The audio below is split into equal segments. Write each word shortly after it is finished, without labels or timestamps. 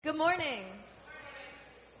morning.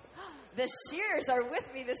 The Shears are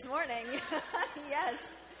with me this morning. Yes.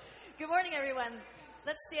 Good morning, everyone.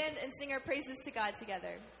 Let's stand and sing our praises to God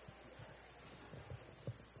together.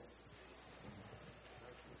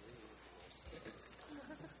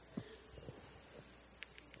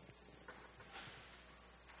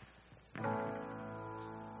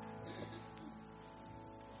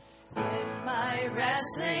 In my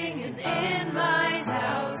wrestling and in my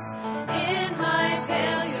doubts, in my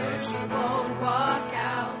failures, you won't walk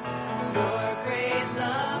out. Your great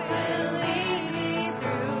love will lead me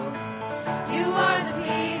through. You are the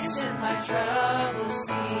peace in my troubled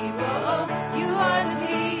sea. Oh, you are the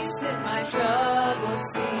peace in my troubled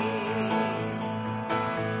sea.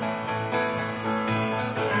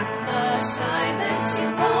 In the silence, you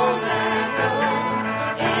won't let go.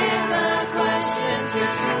 In the questions,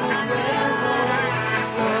 your truth will hold.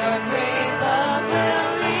 Your great love will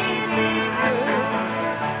lead me through.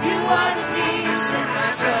 You are the peace in my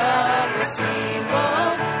troubled sea. Oh,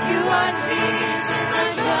 you are the peace in my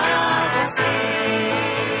troubled sea.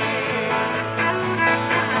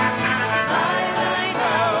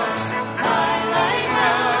 My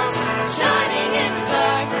lighthouse, shining in the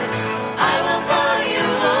darkness, I will follow you.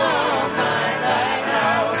 Oh, my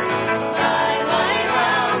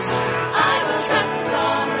lighthouse, I will trust the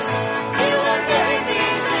promise. You will carry me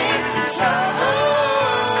safe to shore,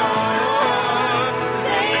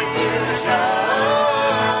 safe to shore,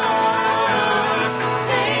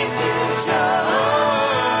 safe to shore,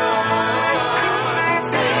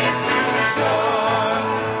 safe to shore.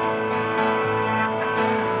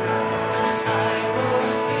 I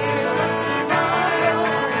won't fear what tomorrow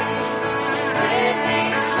brings. When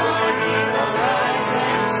things stormy, they'll rise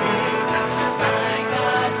and sing. My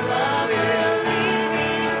God's love will lead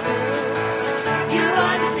me through. You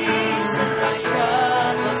are the peace in my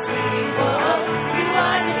troubled sea. Oh, you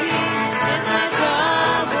are the peace in my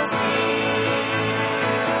troubled sea.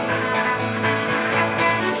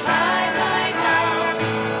 My lighthouse,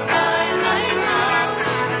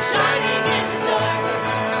 shining in the darkness,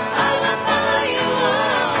 I will follow you. Oh,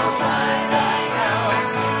 my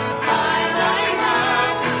lighthouse,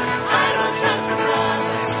 I will trust the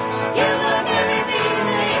promise. You will carry me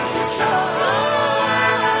safe to shore,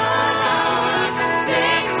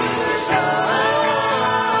 safe to shore,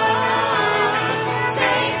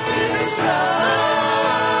 safe to shore,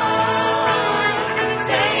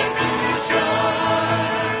 safe to shore.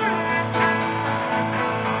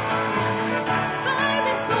 Fire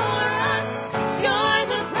before us, you're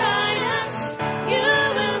the brightest. You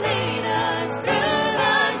will lead us through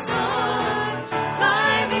the storm.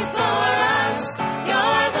 Fire before us,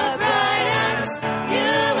 you're the brightest.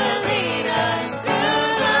 You will lead us through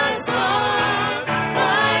the storm.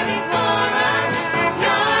 Fire before us,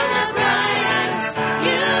 you're the brightest.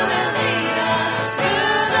 You will lead us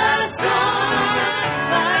through the storm.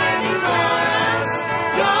 Fire before us,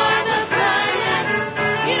 you're the brightest.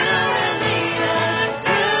 You will lead us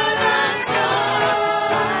through the storm.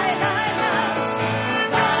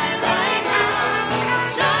 My lighthouse,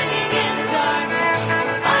 shining in the darkness,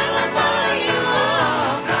 I will follow you.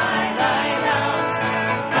 Oh, my lighthouse,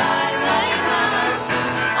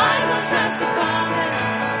 I will trust the promise.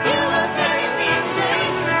 You will carry me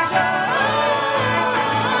safe to shore,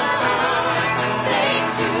 safe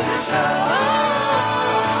to shore,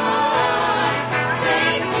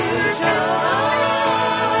 safe to shore,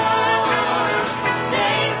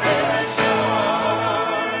 safe to shore.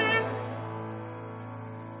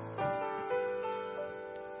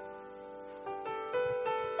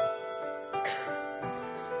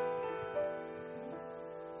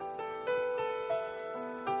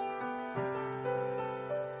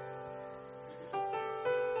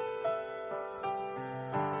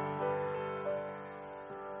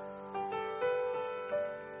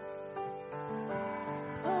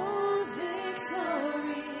 Oh,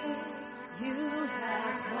 victory, you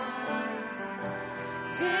have won.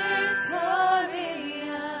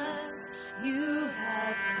 Victorious, you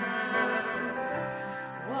have come.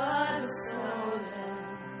 What was stolen,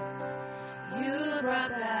 you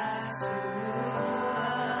brought back to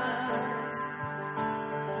us.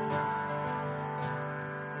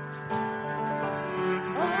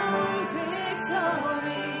 Oh,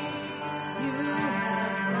 victory, you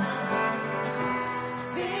have won.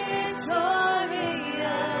 Victorious,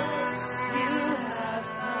 you have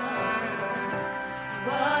come.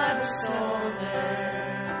 What was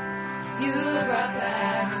stolen, you brought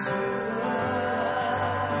back to us.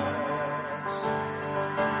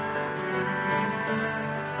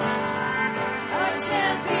 Our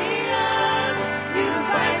champion, you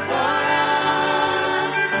fight for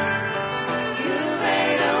us. You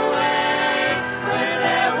made a way.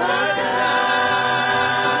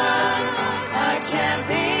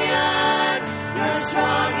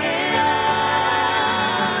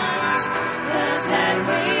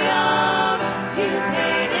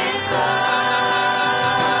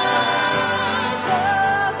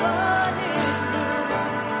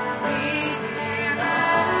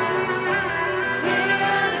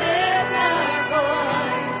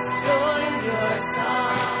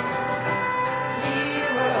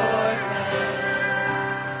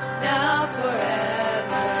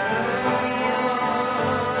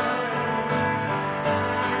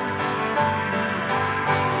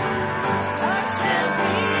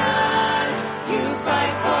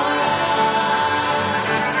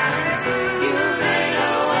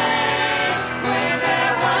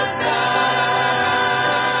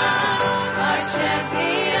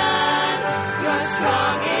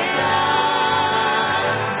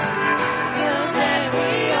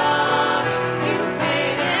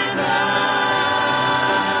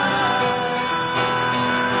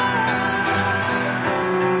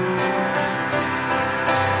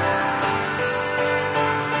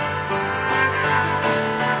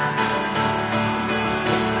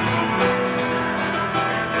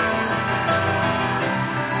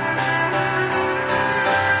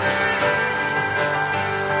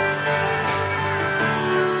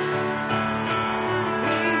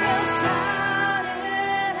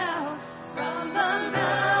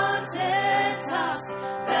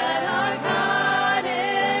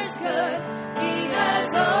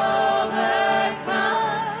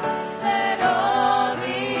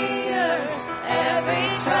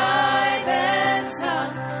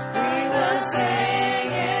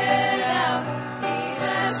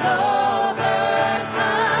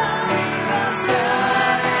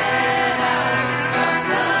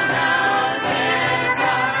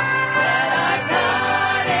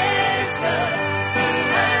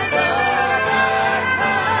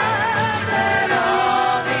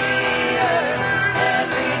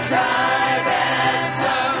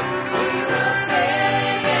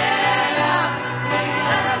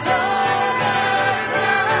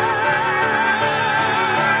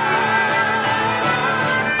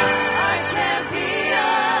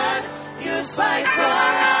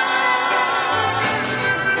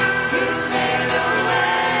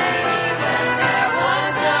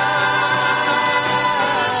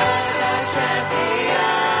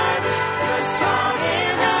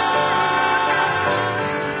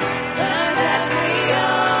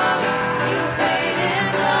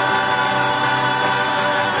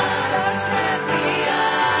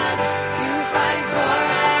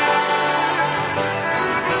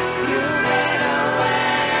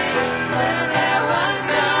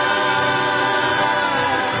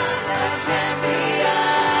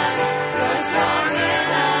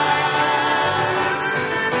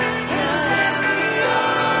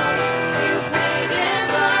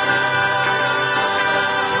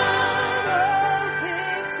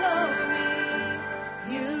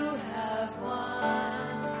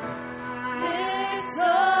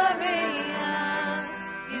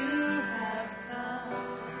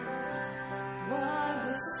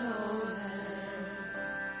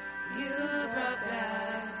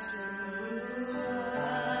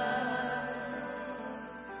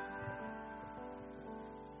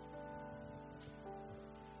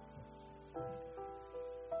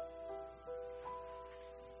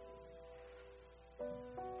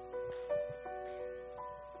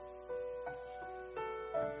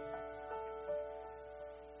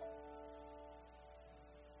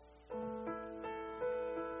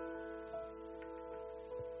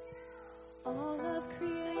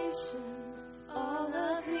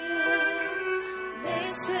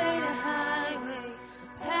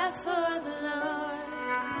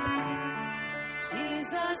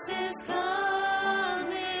 Jesus is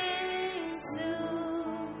coming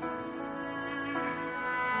soon.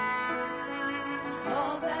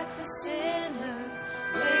 Call back the sinner,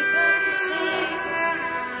 wake up the saints,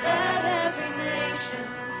 let every nation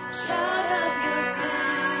shout out your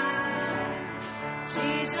fame.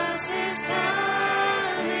 Jesus is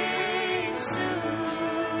coming soon.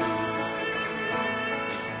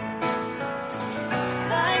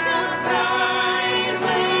 Like a bride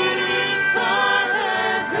waiting for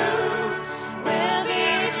her groom, we'll be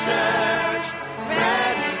a church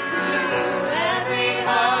ready through every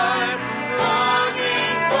heart,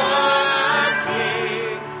 longing for our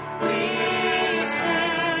King. We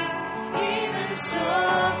sing, even so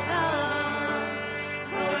come,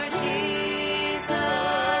 Lord Jesus,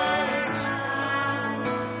 come.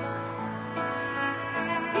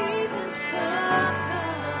 Even so come,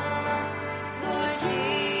 Lord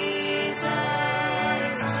Jesus,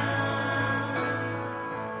 come.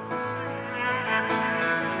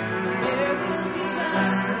 There will be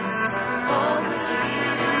justice, all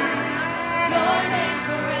believe. Your name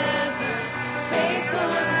forever,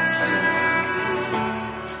 faithful and true.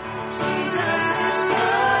 Jesus is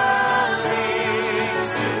coming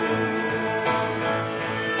soon.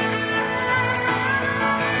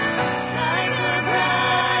 Like a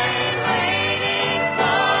bride waiting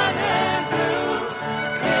for her groom,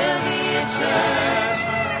 we'll be a church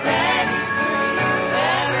ready for you.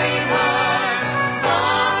 Every heart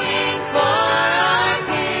longing for our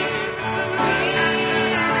King. We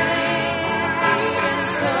sing, even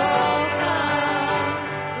so come,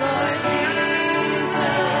 Lord Jesus,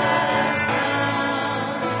 come.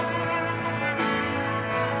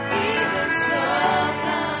 Even so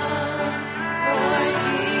come, Lord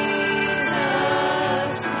Jesus,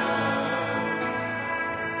 come.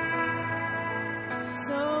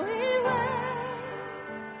 So we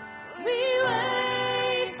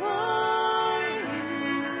wait for you.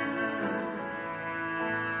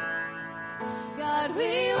 God,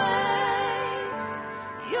 we wait,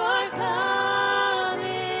 you're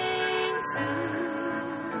coming soon.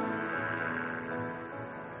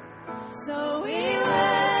 So we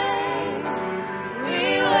wait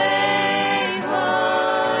for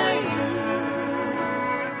you.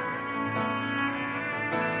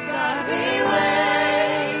 God, we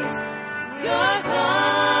wait, you're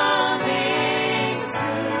coming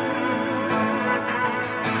soon.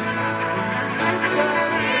 So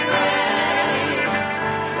we wait for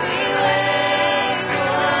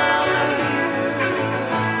you.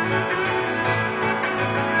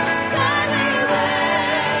 God, we wait,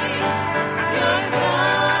 you're coming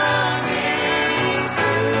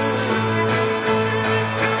soon.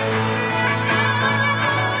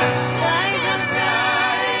 Like a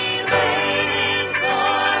bride waiting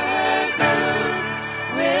for her groom,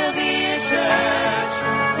 we'll be a church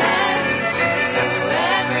ready for you.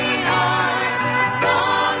 Every heart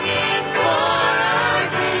longing for our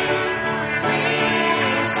King. We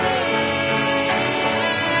sing,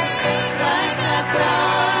 like a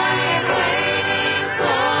bride waiting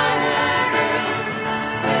for her groom,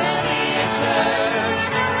 we'll be a church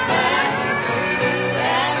ready for you.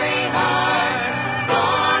 Every heart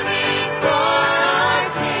longing for our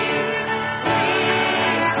King. We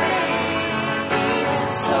sing, even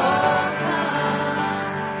so come,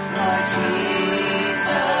 Lord Jesus,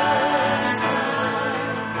 come.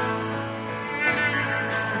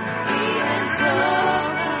 Even so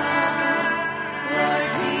come, Lord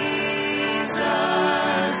Jesus,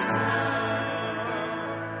 come.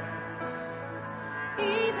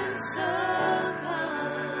 Even so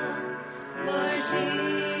come, Lord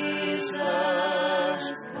Jesus,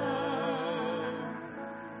 come.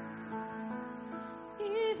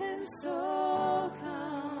 Even so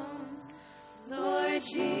come, Lord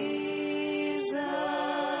Jesus,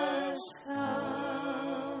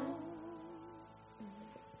 come.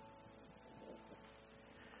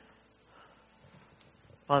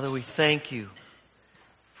 Father, we thank you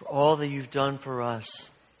for all that you've done for us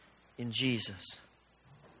in Jesus.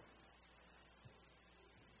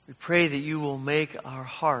 We pray that you will make our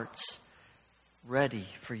hearts ready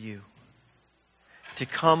for you to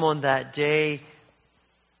come on that day,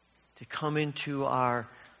 to come into our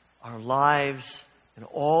lives and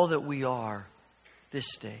all that we are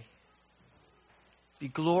this day. Be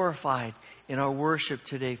glorified in our worship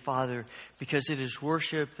today, Father, because it is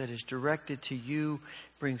worship that is directed to you,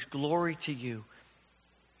 brings glory to you,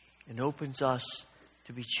 and opens us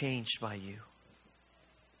to be changed by you.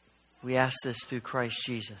 We ask this through Christ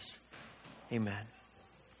Jesus. Amen.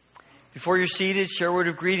 Before you're seated, share a word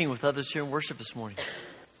of greeting with others here in worship this morning.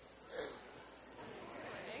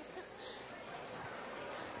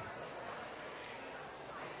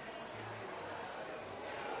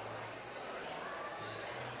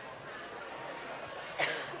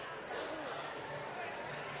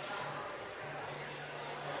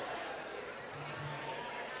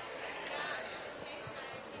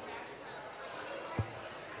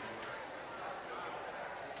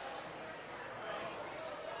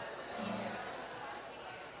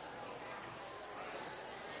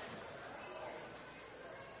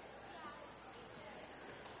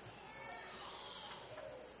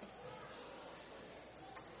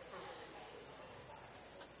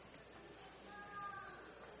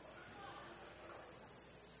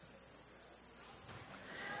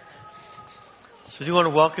 So we do want to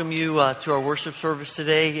welcome you to our worship service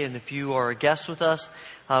today. And if you are a guest with us,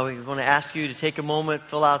 we're going to ask you to take a moment,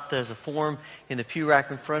 fill out, there's a form in the pew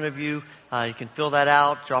rack in front of you. You can fill that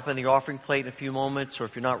out, drop in the offering plate in a few moments, or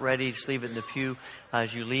if you're not ready, just leave it in the pew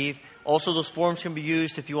as you leave. Also, those forms can be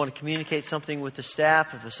used if you want to communicate something with the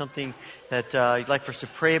staff, if there's something that you'd like for us to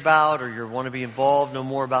pray about, or you want to be involved, know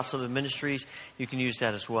more about some of the ministries, you can use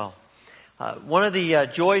that as well. One of the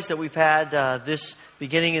joys that we've had this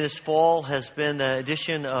beginning of this fall has been the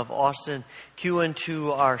addition of Austin Kewen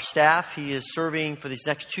to our staff. He is serving for these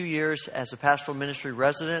next 2 years as a pastoral ministry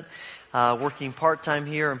resident, working part-time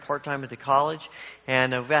here and part-time at the college.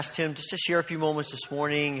 And we've asked him just to share a few moments this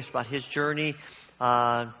morning. It's about his journey, maybe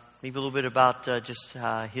a little bit about just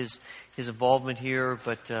his involvement here,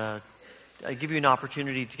 but I give you an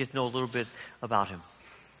opportunity to get to know a little bit about him.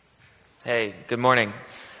 Hey, good morning.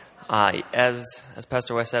 As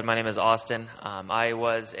Pastor West said, my name is Austin. I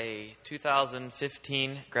was a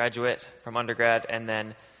 2015 graduate from undergrad and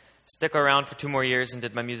then stuck around for 2 more years and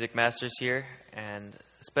did my music master's here and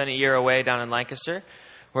spent a year away down in Lancaster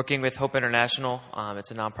working with Hope International.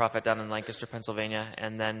 It's a nonprofit down in Lancaster, Pennsylvania,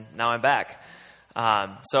 and then now I'm back.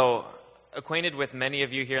 So acquainted with many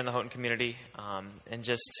of you here in the Houghton community and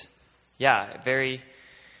just, very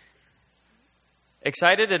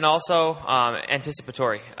excited and also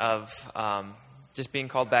anticipatory of just being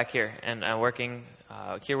called back here and working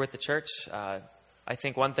here with the church. I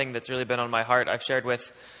think one thing that's really been on my heart, I've shared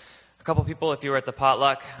with a couple people, if you were at the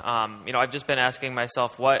potluck, I've just been asking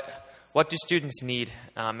myself, what do students need?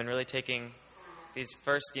 And really taking this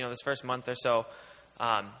first month or so,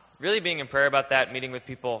 really being in prayer about that, meeting with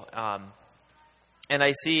people. And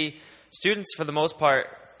I see students, for the most part,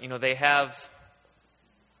 they have,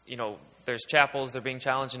 there's chapels, they're being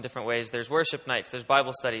challenged in different ways. There's worship nights, there's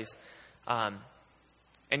Bible studies. And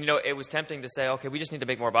it was tempting to say, okay, we just need to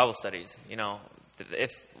make more Bible studies.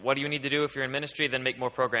 What do you need to do if you're in ministry? Then make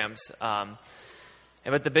more programs.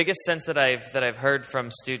 But the biggest sense that I've heard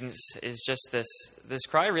from students is just this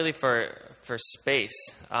cry really for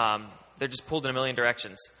space. They're just pulled in a million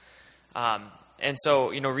directions. And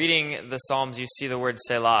so, reading the Psalms, you see the word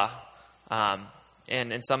Selah.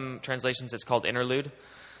 And in some translations, it's called interlude.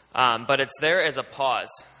 But it's there as a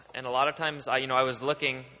pause. And a lot of times, I was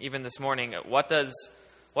looking even this morning at what does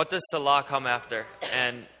Selah come after?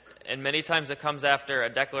 And many times it comes after a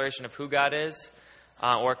declaration of who God is,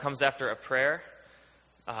 or it comes after a prayer.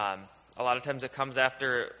 A lot of times it comes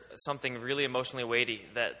after something really emotionally weighty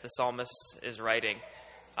that the psalmist is writing.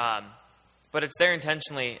 But it's there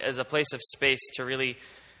intentionally as a place of space to really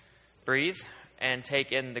breathe and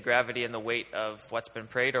take in the gravity and the weight of what's been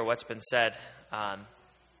prayed or what's been said.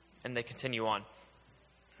 And they continue on.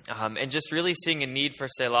 And just really seeing a need for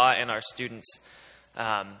Selah in our students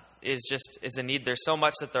is a need. There's so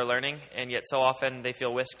much that they're learning, and yet so often they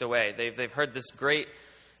feel whisked away. They've heard this great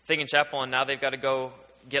thing in chapel, and now they've got to go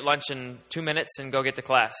get lunch in 2 minutes and go get to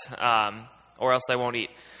class, or else they won't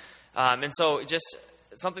eat. And so just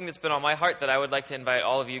something that's been on my heart that I would like to invite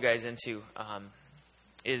all of you guys into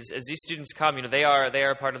is as these students come, they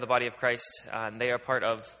are part of the body of Christ, and they are part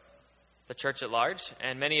of the church at large,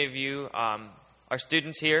 and many of you are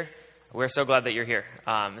students here. We're so glad that you're here,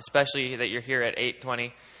 especially that you're here at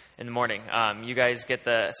 8:20 in the morning. You guys get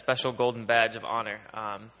the special golden badge of honor.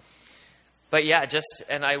 I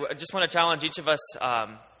just want to challenge each of us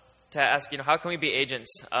to ask, how can we be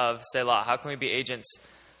agents of Selah? How can we be agents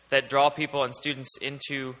that draw people and students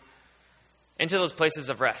into those places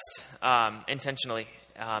of rest intentionally?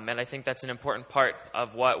 And I think that's an important part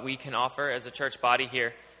of what we can offer as a church body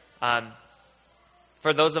here.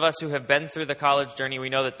 For those of us who have been through the college journey, we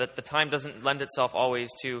know that the time doesn't lend itself always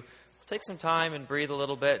to take some time and breathe a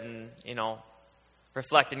little bit and,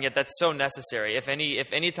 reflect. And yet that's so necessary. If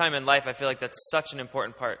any time in life, I feel like that's such an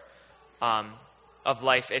important part of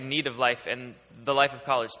life and need of life and the life of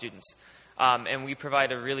college students. And we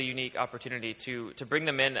provide a really unique opportunity to bring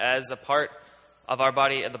them in as a part of our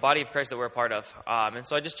body, the body of Christ that we're a part of. And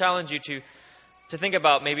so I just challenge you to think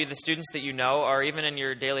about maybe the students that you know, or even in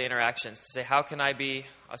your daily interactions, to say, how can I be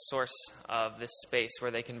a source of this space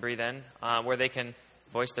where they can breathe in, where they can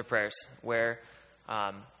voice their prayers, where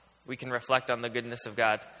we can reflect on the goodness of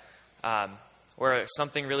God, where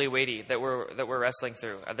something really weighty that we're wrestling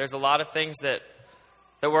through. There's a lot of things that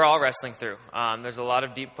we're all wrestling through. There's a lot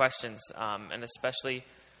of deep questions, and especially,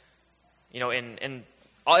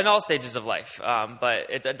 in all stages of life,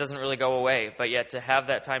 but it doesn't really go away. But yet to have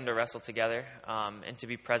that time to wrestle together and to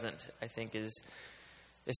be present, I think is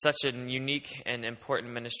such a unique and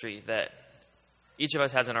important ministry that each of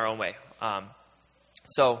us has in our own way.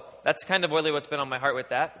 So that's kind of really what's been on my heart with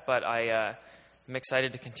that. But I'm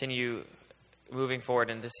excited to continue moving forward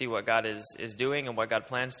and to see what God is doing and what God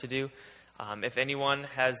plans to do. If anyone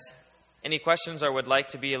has any questions or would like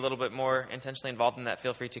to be a little bit more intentionally involved in that,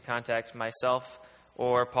 feel free to contact myself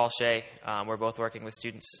or Paul Shea. We're both working with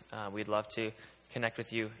students. We'd love to connect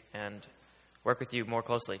with you and work with you more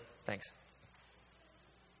closely. Thanks.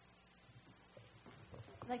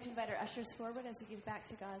 I'd like to invite our ushers forward as we give back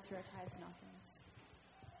to God through our tithes and offerings.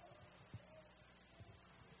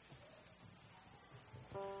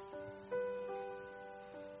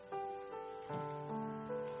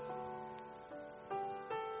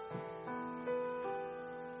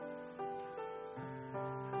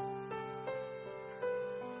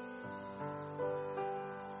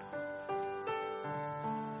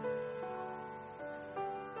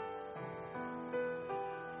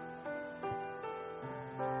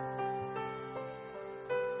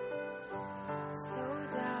 Slow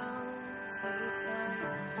down, take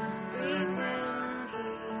time, breathe in,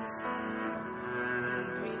 he said,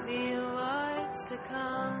 he'd reveal what's to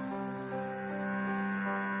come.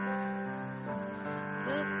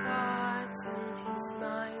 The thoughts in his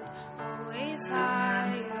mind, always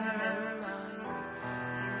higher than mine,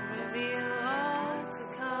 he'll reveal all to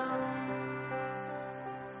come.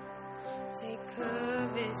 Take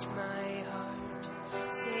courage, my heart,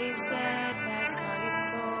 stay steadfast, my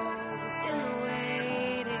soul. He's in the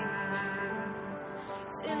waiting,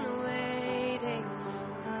 he's in the waiting.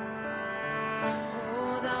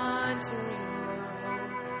 Hold on to your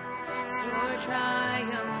hope, as your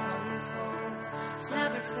triumph unfolds. He's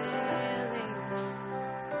never failing,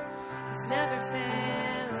 he's never failing.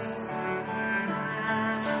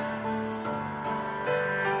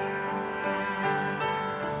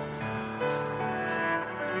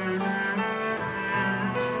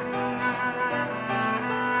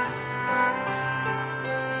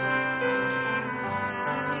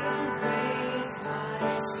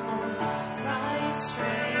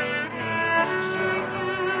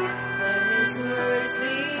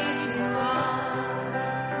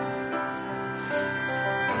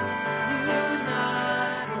 Do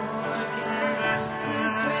not forget.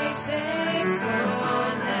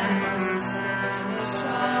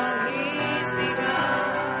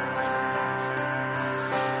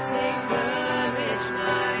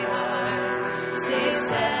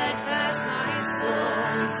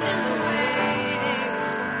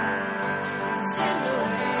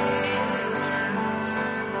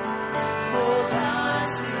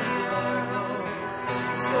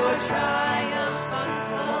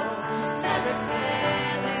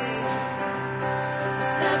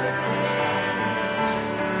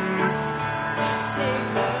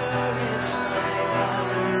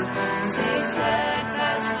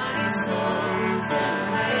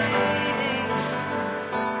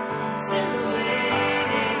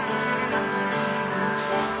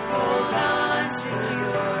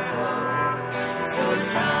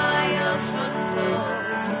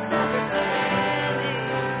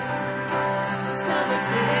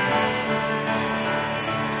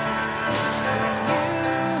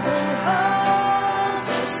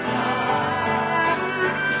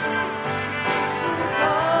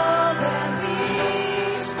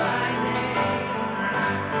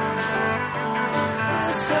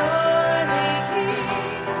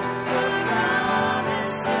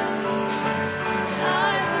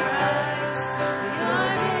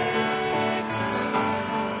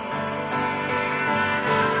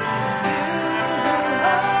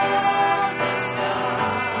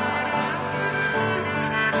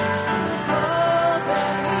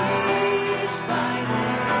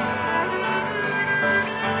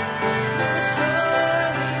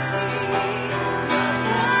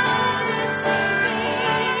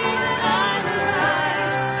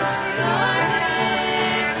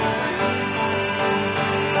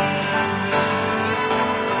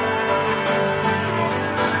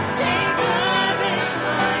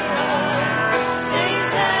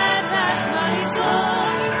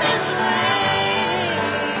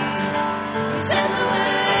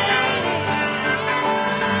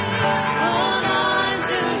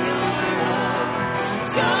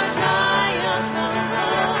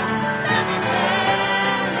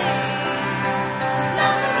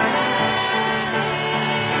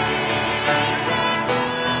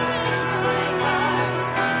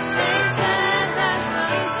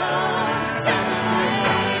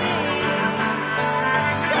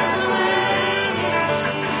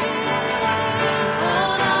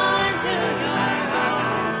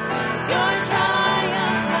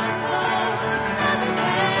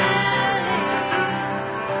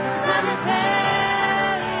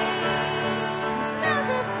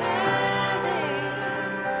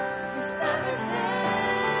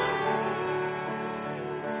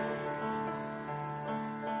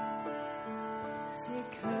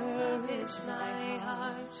 encourage my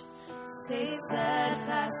heart. Stay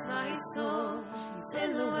steadfast, my soul. It's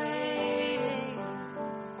in the waiting.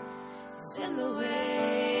 It's in the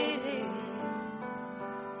waiting.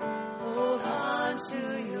 Hold on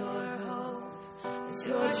to your hope as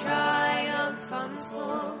your triumph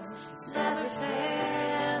unfolds. It's never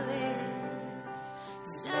failing.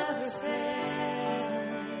 It's never failing.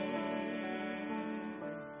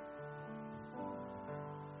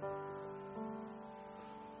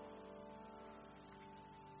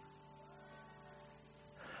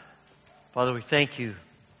 Father, we thank you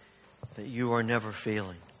that you are never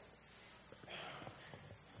failing.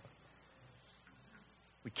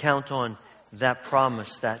 We count on that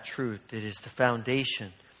promise, that truth that is the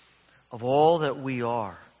foundation of all that we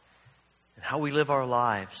are and how we live our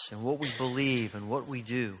lives and what we believe and what we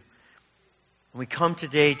do. And we come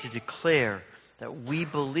today to declare that we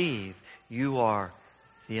believe you are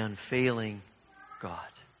the unfailing God.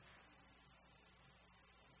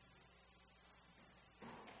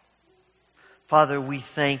 Father, we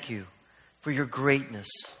thank you for your greatness,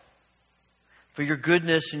 for your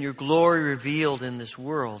goodness and your glory revealed in this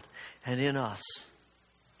world and in us.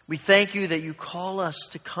 We thank you that you call us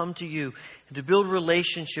to come to you and to build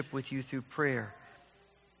relationship with you through prayer.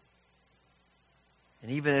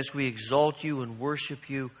 And even as we exalt you and worship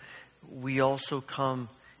you, we also come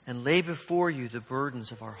and lay before you the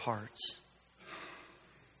burdens of our hearts,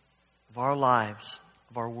 of our lives,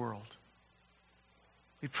 of our world.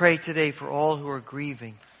 We pray today for all who are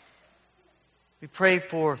grieving. We pray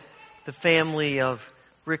for the family of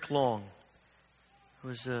Rick Long, who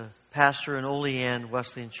was a pastor in Olean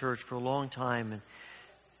Wesleyan Church for a long time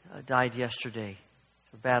and died yesterday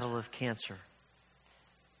through a battle of cancer.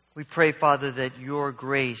 We pray, Father, that your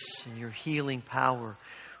grace and your healing power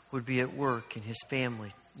would be at work in his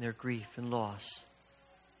family, in their grief and loss.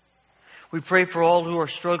 We pray for all who are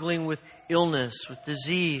struggling with illness, with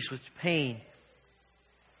disease, with pain.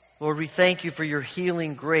 Lord, we thank you for your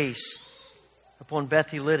healing grace upon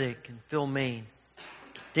Bethy Liddick and Phil Main,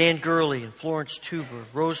 Dan Gurley and Florence Tuber,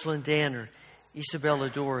 Rosalind Danner,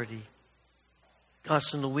 Isabella Doherty,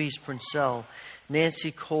 Gus and Louise Princell,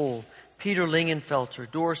 Nancy Cole, Peter Lingenfelter,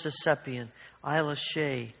 Doris Esepian, Isla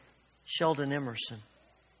Shea, Sheldon Emerson,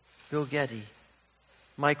 Bill Getty,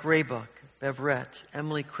 Mike Raybuck, Beverett,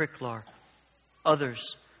 Emily Cricklar,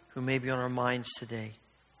 others who may be on our minds today.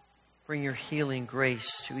 Bring your healing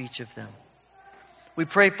grace to each of them. We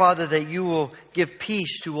pray, Father, that you will give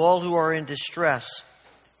peace to all who are in distress,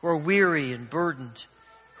 who are weary and burdened,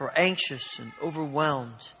 who are anxious and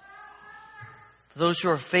overwhelmed. For those who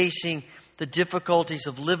are facing the difficulties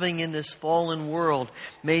of living in this fallen world,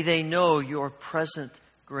 may they know your present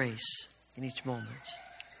grace in each moment.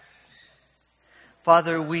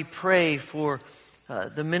 Father, we pray for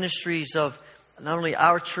the ministries of not only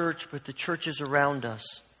our church, but the churches around us.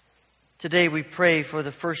 Today we pray for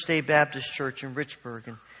the First Day Baptist Church in Richburg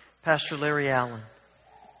and Pastor Larry Allen.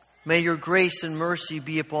 May your grace and mercy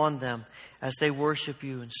be upon them as they worship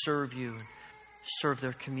you and serve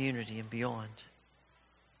their community and beyond.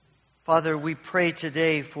 Father, we pray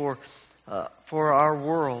today for our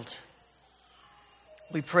world.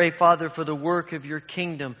 We pray, Father, for the work of your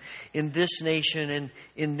kingdom in this nation and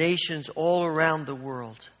in nations all around the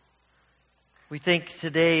world. We think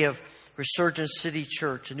today of Resurgence City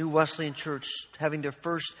Church, a new Wesleyan church, having their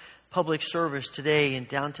first public service today in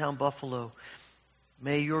downtown Buffalo.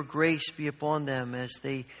 May your grace be upon them as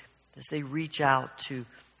they reach out to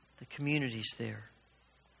the communities there.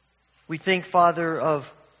 We think, Father,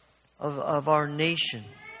 of our nation.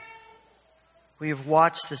 We have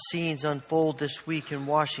watched the scenes unfold this week in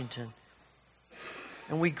Washington.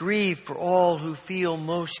 And we grieve for all who feel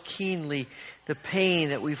most keenly the pain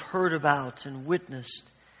that we've heard about and witnessed.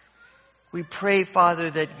 We pray, Father,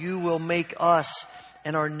 that you will make us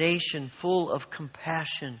and our nation full of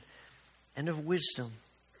compassion and of wisdom.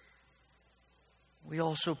 We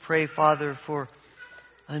also pray, Father, for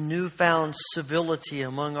a newfound civility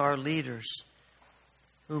among our leaders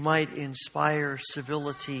who might inspire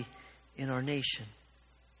civility in our nation.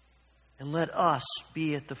 And let us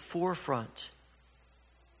be at the forefront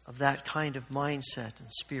of that kind of mindset and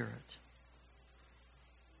spirit.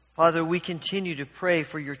 Father, we continue to pray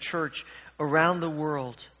for your church around the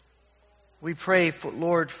world. We pray,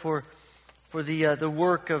 Lord, for the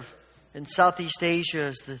work in Southeast Asia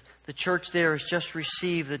as the church there has just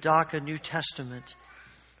received the Dhaka New Testament.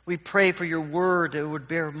 We pray for your word that it would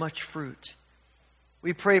bear much fruit.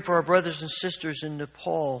 We pray for our brothers and sisters in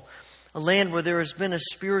Nepal, a land where there has been a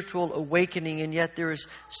spiritual awakening and yet there is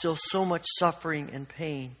still so much suffering and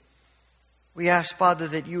pain. We ask, Father,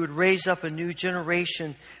 that you would raise up a new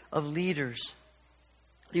generation of leaders,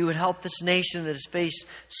 You would help this nation that has faced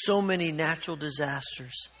so many natural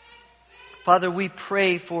disasters. Father, we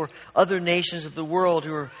pray for other nations of the world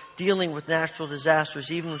who are dealing with natural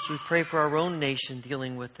disasters, even as we pray for our own nation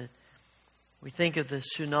dealing with it. We think of the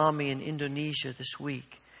tsunami in Indonesia this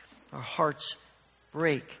week. Our hearts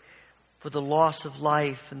break for the loss of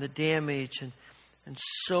life and the damage and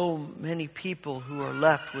so many people who are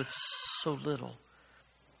left with so little.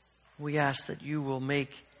 We ask that you will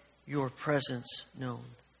make your presence known.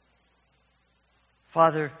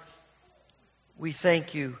 Father, we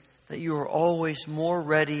thank you that you are always more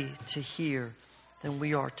ready to hear than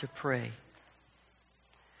we are to pray.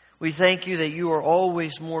 We thank you that you are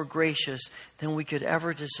always more gracious than we could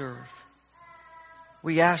ever deserve.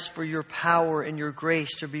 We ask for your power and your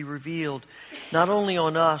grace to be revealed not only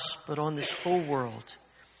on us, but on this whole world.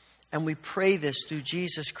 And we pray this through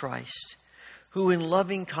Jesus Christ, who in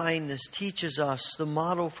loving kindness teaches us the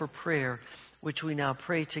model for prayer, which we now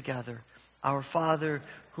pray together. Our Father,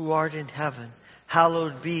 who art in heaven,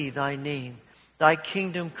 hallowed be thy name. Thy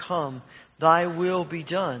kingdom come, thy will be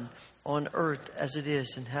done on earth as it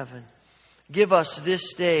is in heaven. Give us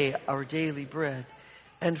this day our daily bread,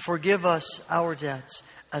 and forgive us our debts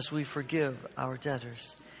as we forgive our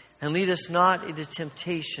debtors. And lead us not into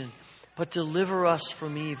temptation, but deliver us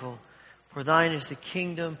from evil. For thine is the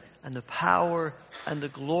kingdom and the power and the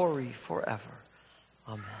glory forever.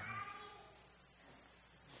 Amen.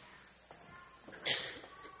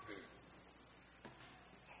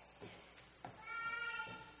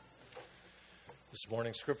 This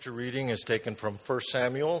morning's scripture reading is taken from 1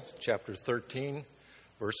 Samuel chapter 13,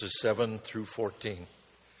 verses 7 through 14.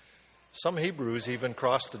 Some Hebrews even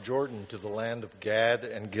crossed the Jordan to the land of Gad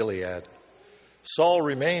and Gilead. Saul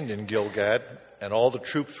remained in Gilgad, and all the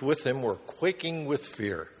troops with him were quaking with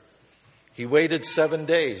fear. He waited 7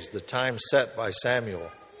 days, the time set by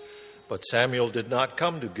Samuel. But Samuel did not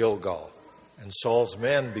come to Gilgal, and Saul's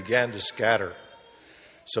men began to scatter.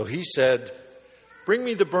 So he said, "Bring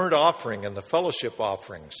me the burnt offering and the fellowship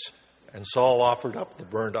offerings." And Saul offered up the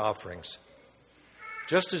burnt offerings.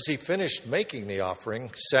 Just as he finished making the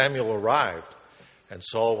offering, Samuel arrived, and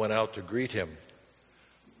Saul went out to greet him.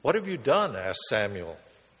 "What have you done?" asked Samuel.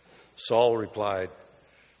 Saul replied,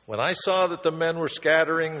 "When I saw that the men were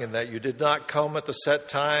scattering and that you did not come at the set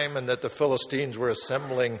time and that the Philistines were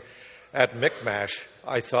assembling at Michmash,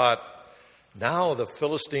 I thought, now the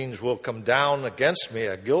Philistines will come down against me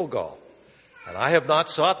at Gilgal. And I have not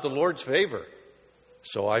sought the Lord's favor.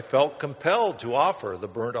 So I felt compelled to offer the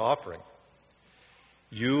burnt offering."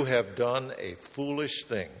 "You have done a foolish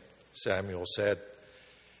thing," Samuel said.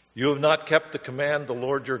 "You have not kept the command the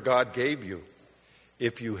Lord your God gave you.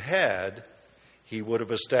 If you had, he would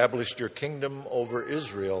have established your kingdom over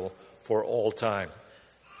Israel for all time.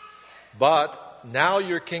 But now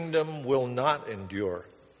your kingdom will not endure.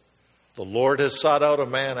 The Lord has sought out a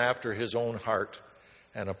man after his own heart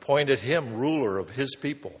and appointed him ruler of his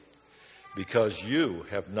people, because you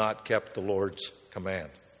have not kept the Lord's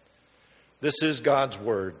command." This is God's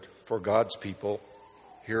word for God's people.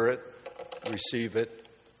 Hear it, receive it.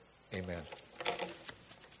 Amen.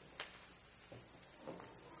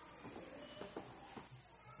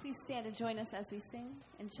 Please stand and join us as we sing,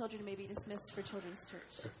 and children may be dismissed for Children's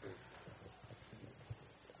Church.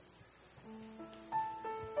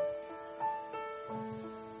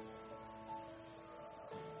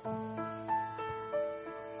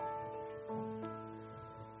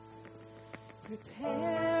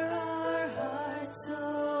 Prepare our hearts,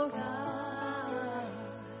 O God.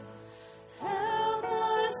 Help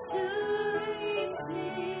us to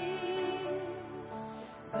receive.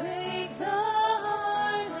 Break the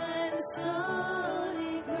heart and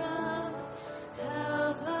stony ground.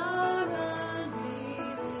 Help our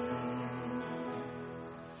unbelief.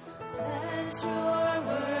 Plant your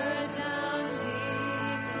word down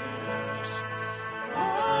deep in us.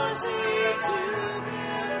 Cause it to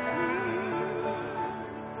bear fruit.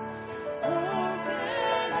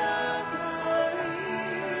 Open up our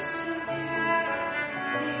ears to hear.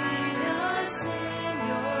 Lead us in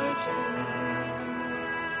your truth.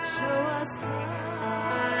 Show us Christ.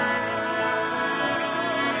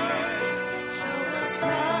 Show us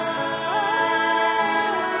Christ.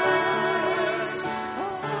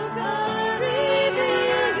 Oh God,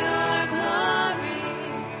 reveal your glory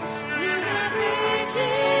through the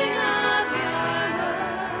preaching of your word.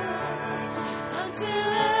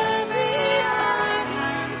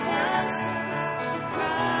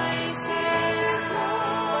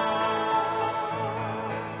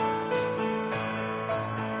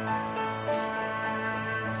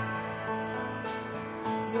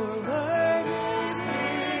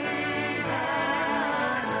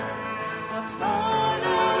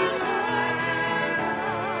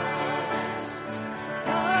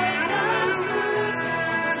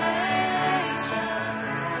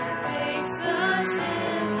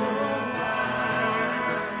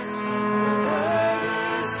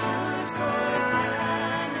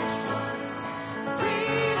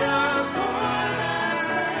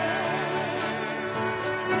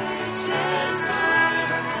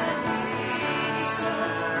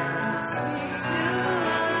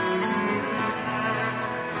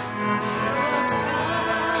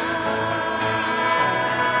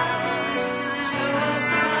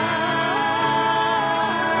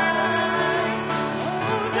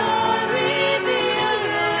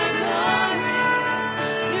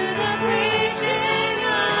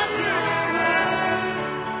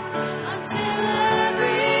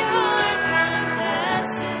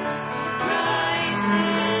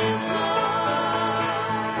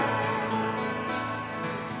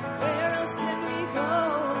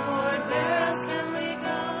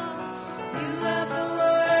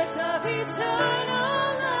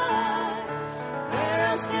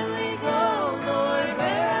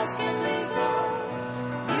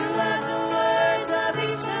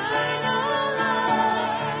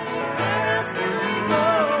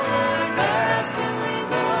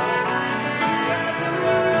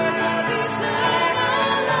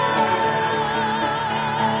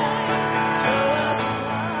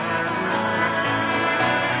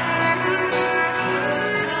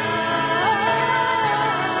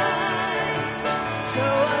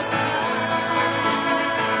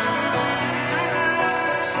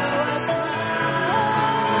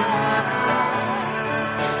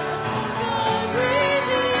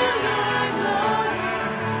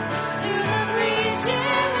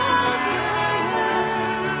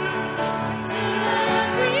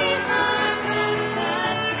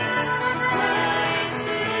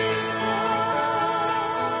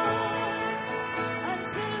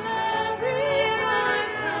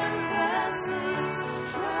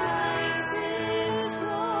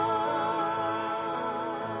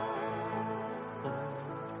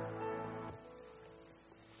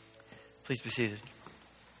 Please be seated.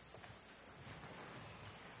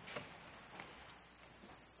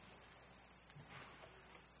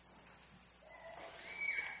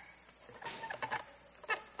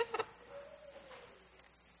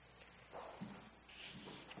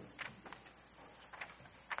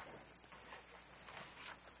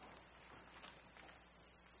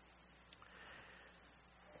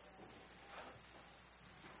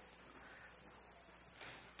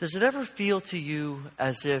 Does it ever feel to you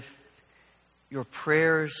as if your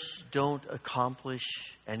prayers don't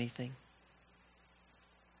accomplish anything?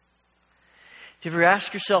 Do you ever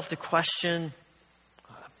ask yourself the question,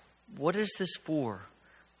 what is this for?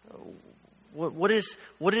 What is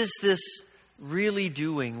this really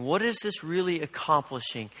doing? What is this really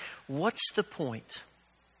accomplishing? What's the point?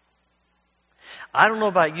 I don't know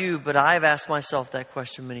about you, but I've asked myself that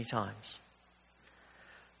question many times.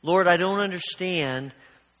 Lord, I don't understand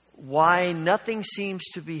why nothing seems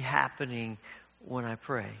to be happening when I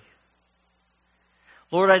pray.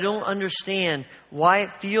 Lord, I don't understand why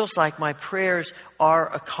it feels like my prayers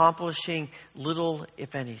are accomplishing little,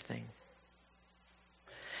 if anything.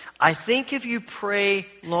 I think if you pray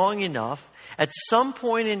long enough, at some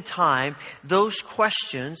point in time, those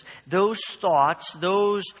questions, those thoughts,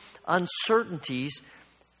 those uncertainties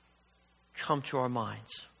come to our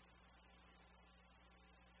minds.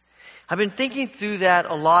 I've been thinking through that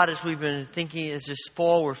a lot as we've been thinking, as this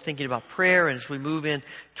fall we're thinking about prayer and as we move in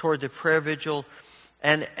toward the prayer vigil.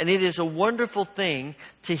 And it is a wonderful thing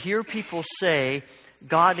to hear people say,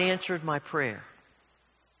 God answered my prayer.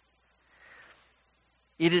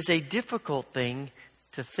 It is a difficult thing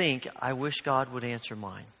to think, I wish God would answer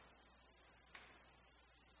mine.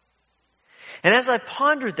 And as I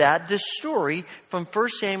pondered that, this story from 1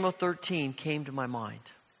 Samuel 13 came to my mind.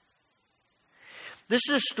 This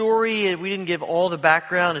is a story, we didn't give all the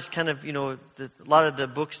background. It's kind of, a lot of the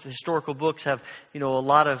books, the historical books have, a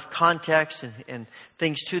lot of context and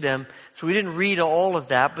things to them. So we didn't read all of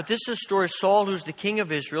that. But this is a story of Saul, who's the king of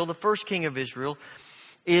Israel, the first king of Israel.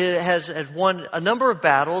 It has won a number of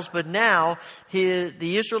battles, but now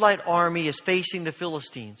the Israelite army is facing the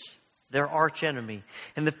Philistines, their arch enemy.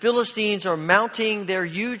 And the Philistines are mounting their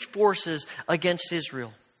huge forces against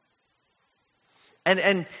Israel.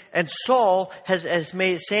 And Saul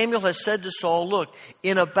Samuel has said to Saul, look,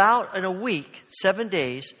 in a week, 7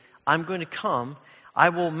 days, I'm going to come. I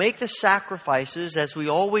will make the sacrifices as we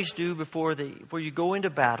always do before you go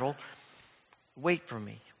into battle. Wait for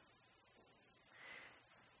me.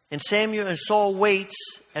 And Saul waits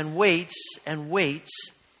and waits and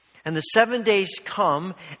waits. And the 7 days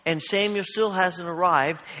come and Samuel still hasn't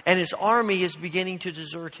arrived and his army is beginning to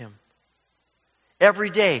desert him.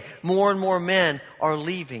 Every day, more and more men are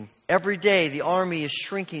leaving. Every day, the army is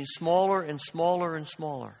shrinking smaller and smaller and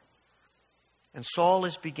smaller. And Saul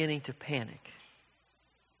is beginning to panic.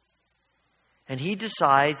 And he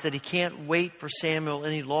decides that he can't wait for Samuel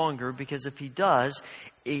any longer because if he does,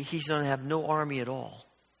 he's going to have no army at all.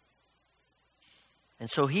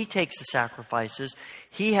 And so he takes the sacrifices,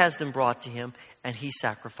 he has them brought to him, and he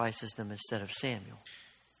sacrifices them instead of Samuel.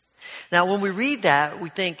 Now, when we read that, we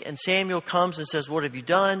think, and Samuel comes and says, what have you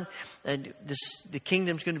done? And the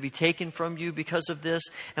kingdom's going to be taken from you because of this.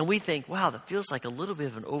 And we think, wow, that feels like a little bit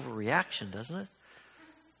of an overreaction, doesn't it?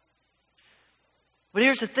 But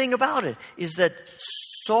here's the thing about it, is that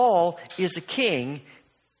Saul is a king,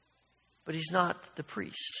 but he's not the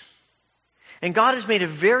priest. And God has made it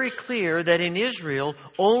very clear that in Israel,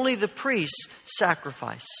 only the priests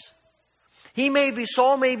sacrifice.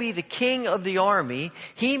 Saul may be the king of the army.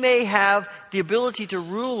 He may have the ability to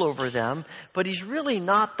rule over them, but he's really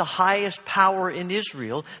not the highest power in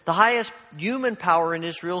Israel. The highest human power in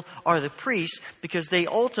Israel are the priests because they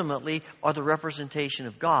ultimately are the representation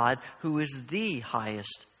of God, who is the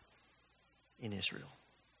highest in Israel.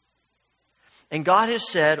 And God has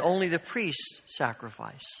said only the priests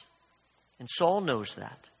sacrifice. And Saul knows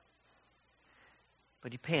that.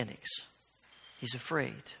 But he panics. He's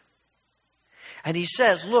afraid. And he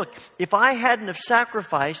says, look, if I hadn't have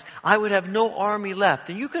sacrificed, I would have no army left.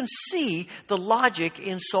 And you can see the logic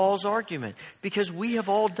in Saul's argument, because we have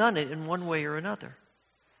all done it in one way or another.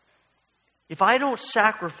 If I don't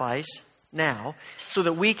sacrifice now so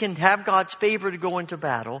that we can have God's favor to go into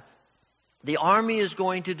battle, the army is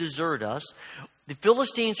going to desert us, the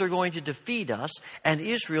Philistines are going to defeat us, and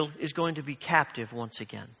Israel is going to be captive once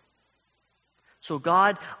again. So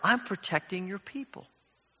God, I'm protecting your people.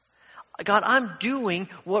 God, I'm doing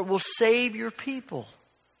what will save your people.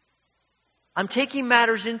 I'm taking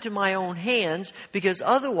matters into my own hands because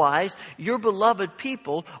otherwise your beloved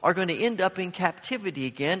people are going to end up in captivity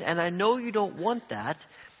again. And I know you don't want that.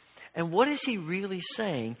 And what is he really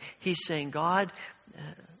saying? He's saying, God,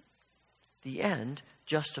 the end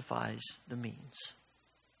justifies the means.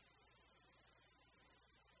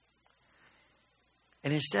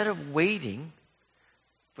 And instead of waiting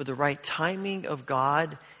for the right timing of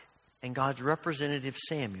God and God's representative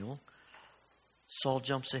Samuel, Saul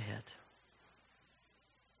jumps ahead.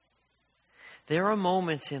 There are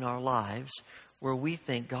moments in our lives where we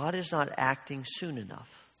think God is not acting soon enough.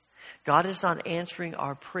 God is not answering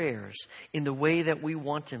our prayers in the way that we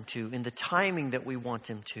want Him to, in the timing that we want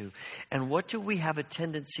Him to. And what do we have a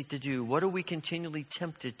tendency to do? What are we continually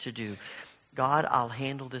tempted to do? God, I'll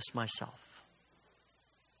handle this myself.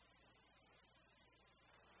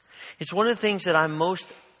 It's one of the things that I'm most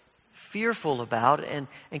fearful about and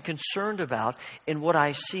concerned about in what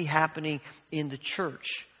I see happening in the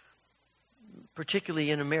church, particularly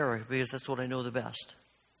in America, because that's what I know the best.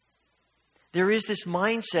 There is this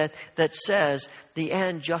mindset that says the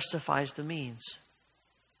end justifies the means.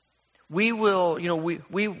 We will,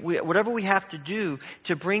 we whatever we have to do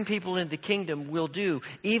to bring people into the kingdom, we'll do,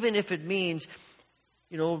 even if it means,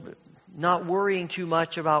 not worrying too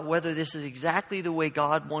much about whether this is exactly the way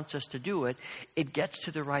God wants us to do it. It gets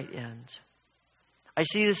to the right end. I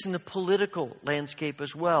see this in the political landscape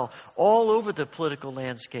as well, all over the political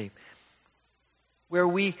landscape, where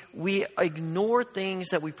we ignore things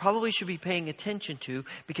that we probably should be paying attention to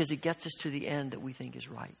because it gets us to the end that we think is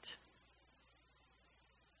right.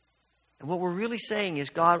 And what we're really saying is,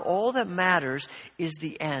 God, all that matters is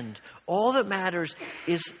the end. All that matters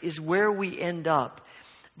is where we end up.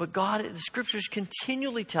 But God, the Scriptures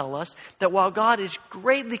continually tell us that while God is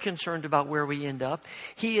greatly concerned about where we end up,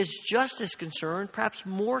 He is just as concerned, perhaps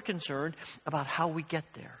more concerned, about how we get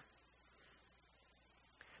there.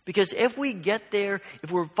 Because if we get there,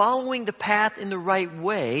 if we're following the path in the right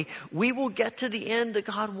way, we will get to the end that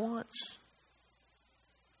God wants.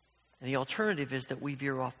 And the alternative is that we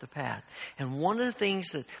veer off the path. And one of the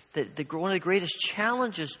things one of the greatest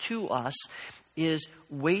challenges to us is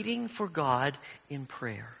waiting for God in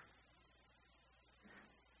prayer.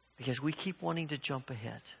 Because we keep wanting to jump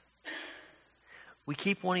ahead. We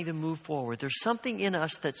keep wanting to move forward. There's something in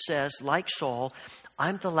us that says, like Saul,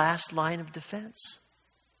 I'm the last line of defense.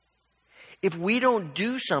 If we don't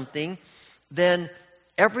do something, then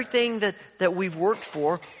everything that we've worked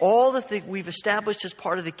for, all the things we've established as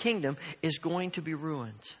part of the kingdom, is going to be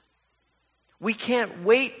ruined. We can't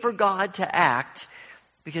wait for God to act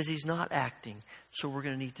because He's not acting. So we're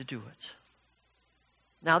going to need to do it.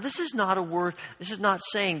 Now, this is not a word, this is not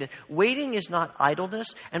saying that waiting is not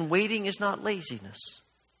idleness and waiting is not laziness.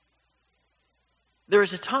 There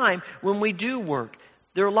is a time when we do work.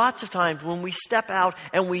 There are lots of times when we step out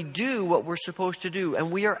and we do what we're supposed to do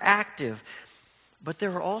and we are active. But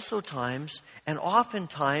there are also times, and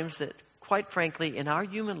oftentimes that, quite frankly, in our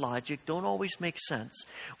human logic don't always make sense,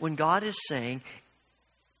 when God is saying,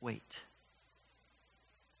 wait.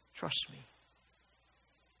 Trust me.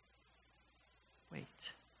 Wait.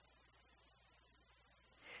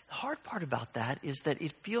 The hard part about that is that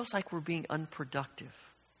it feels like we're being unproductive.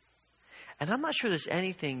 And I'm not sure there's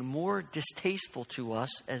anything more distasteful to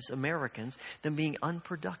us as Americans than being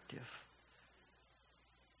unproductive.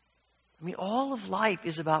 I mean, all of life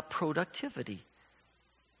is about productivity.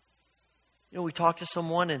 We talk to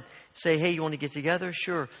someone and say, hey, you want to get together?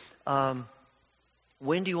 Sure.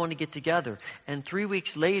 When do you want to get together? And 3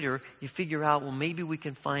 weeks later, you figure out, well, maybe we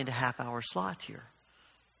can find a half-hour slot here.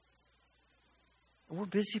 And we're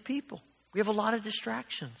busy people. We have a lot of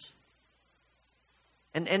distractions.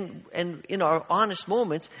 And in our honest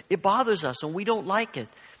moments, it bothers us and we don't like it.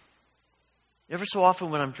 Ever so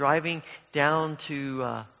often when I'm driving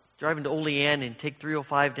to Olean and take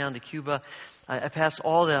 305 down to Cuba, I pass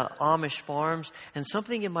all the Amish farms, and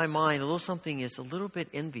something in my mind, a little something, is a little bit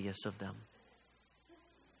envious of them.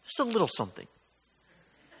 Just a little something.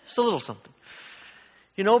 Just a little something.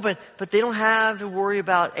 But they don't have to worry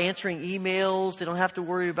about answering emails. They don't have to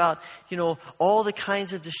worry about, all the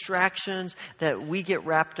kinds of distractions that we get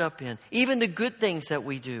wrapped up in. Even the good things that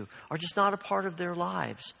we do are just not a part of their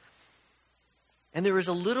lives. And there is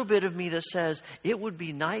a little bit of me that says it would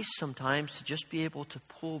be nice sometimes to just be able to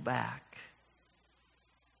pull back.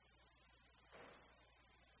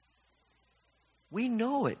 We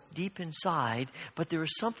know it deep inside, but there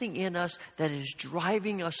is something in us that is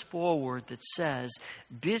driving us forward that says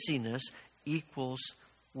busyness equals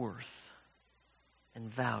worth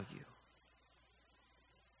and value.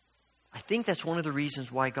 I think that's one of the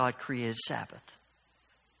reasons why God created Sabbath.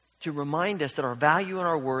 To remind us that our value and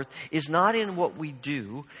our worth is not in what we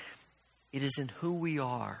do, it is in who we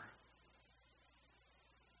are.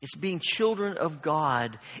 It's being children of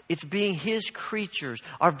God. It's being His creatures.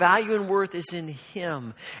 Our value and worth is in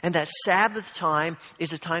Him. And that Sabbath time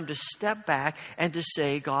is a time to step back and to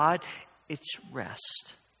say, God, it's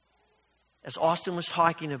rest. As Austin was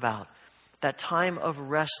talking about, that time of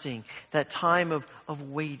resting, that time of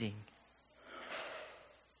waiting.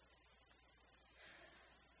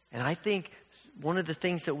 And I think one of the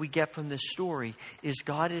things that we get from this story is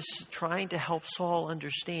God is trying to help Saul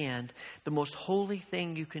understand the most holy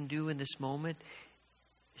thing you can do in this moment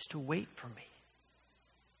is to wait for me.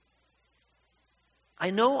 I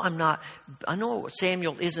know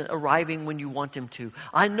Samuel isn't arriving when you want him to.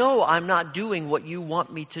 I know I'm not doing what you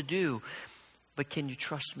want me to do. But can you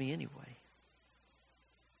trust me anyway?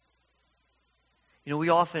 You know, we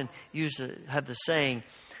often have the saying,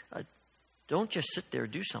 don't just sit there,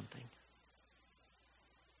 do something.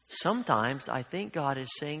 Sometimes I think God is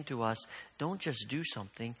saying to us, don't just do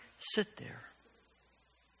something, sit there.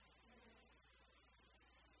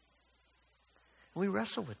 And we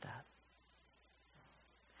wrestle with that.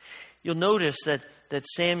 You'll notice that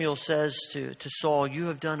Samuel says to Saul, you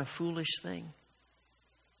have done a foolish thing.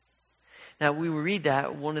 Now, we read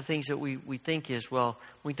that, one of the things that we think is, well,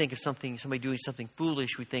 when we think of somebody doing something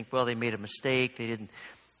foolish, we think, well, they made a mistake, they didn't,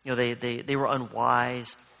 they were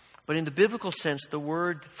unwise. But in the biblical sense, the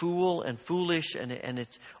word fool and foolish and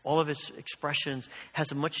it's all of its expressions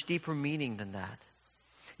has a much deeper meaning than that.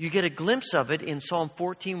 You get a glimpse of it in Psalm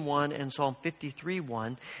 14:1 and Psalm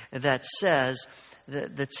 53:1 that says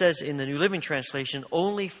in the New Living Translation,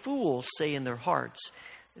 only fools say in their hearts,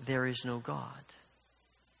 there is no God.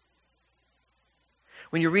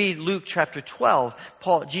 When you read Luke chapter 12,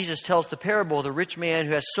 Jesus tells the parable of the rich man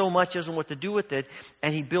who has so much, doesn't know what to do with it,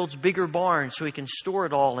 and he builds bigger barns so he can store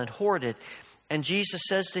it all and hoard it. And Jesus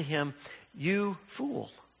says to him, you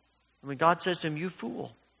fool. I mean, God says to him, you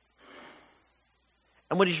fool.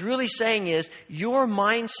 And what he's really saying is, your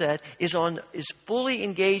mindset is fully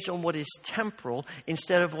engaged on what is temporal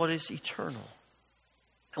instead of what is eternal.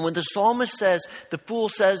 And when the psalmist says, the fool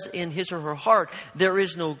says in his or her heart, there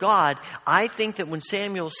is no God, I think that when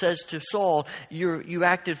Samuel says to Saul, you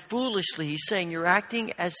acted foolishly, he's saying you're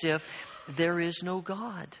acting as if there is no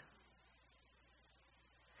God.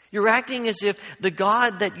 You're acting as if the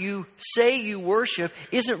God that you say you worship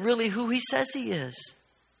isn't really who He says He is.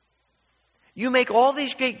 You make all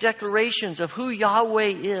these great declarations of who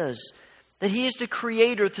Yahweh is. That He is the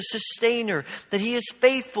creator, the sustainer, that He is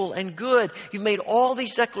faithful and good. You've made all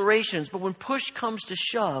these declarations, but when push comes to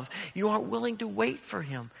shove, you aren't willing to wait for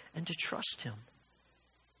Him and to trust Him.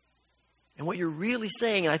 And what you're really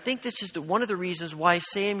saying, and I think this is one of the reasons why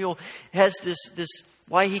Samuel has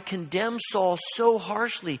why he condemns Saul so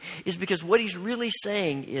harshly, is because what he's really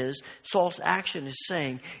saying is, Saul's action is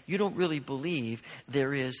saying, you don't really believe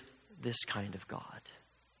there is this kind of God.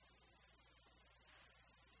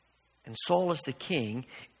 And Saul, as the king,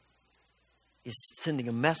 is sending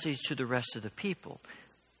a message to the rest of the people.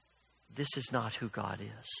 This is not who God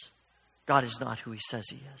is. God is not who He says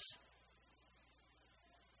He is.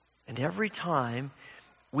 And every time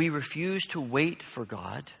we refuse to wait for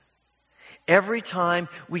God, every time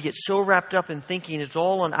we get so wrapped up in thinking it's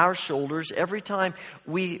all on our shoulders, every time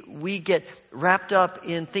we get wrapped up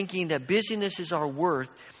in thinking that busyness is our worth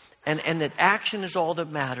and that action is all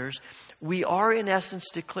that matters, we are in essence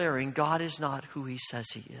declaring God is not who He says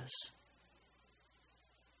He is.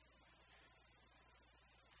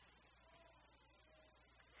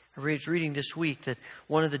 I was reading this week that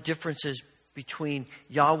one of the differences between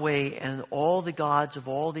Yahweh and all the gods of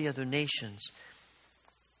all the other nations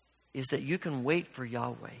is that you can wait for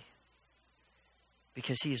Yahweh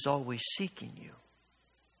because He is always seeking you.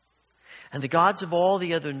 And the gods of all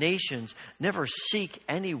the other nations never seek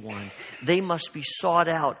anyone. They must be sought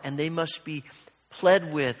out and they must be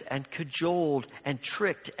pled with and cajoled and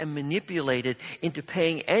tricked and manipulated into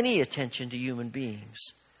paying any attention to human beings.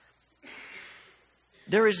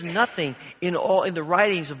 There is nothing in the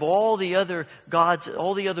writings of all the other gods,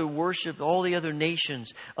 all the other worship, all the other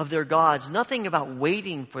nations of their gods, nothing about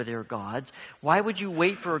waiting for their gods. Why would you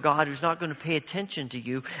wait for a God who's not going to pay attention to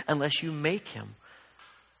you unless you make Him?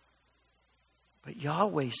 But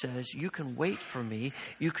Yahweh says, you can wait for me,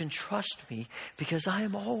 you can trust me, because I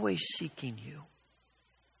am always seeking you.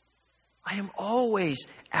 I am always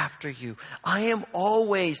after you. I am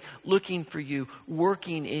always looking for you,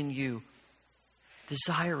 working in you,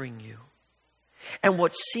 desiring you. And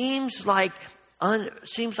what seems like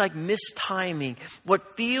mistiming,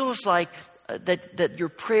 what feels like that your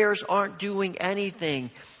prayers aren't doing anything,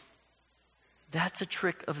 that's a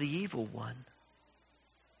trick of the evil one.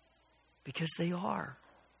 Because they are.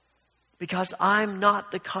 because I'm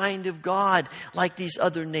not the kind of God like these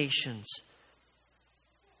other nations.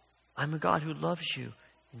 I'm a God who loves you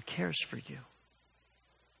and cares for you.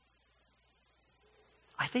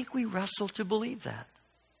 I think we wrestle to believe that.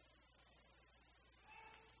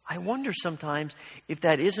 I wonder sometimes if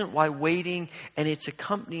that isn't why waiting and its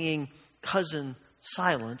accompanying cousin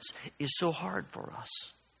silence is so hard for us.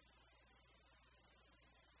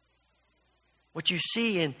 What you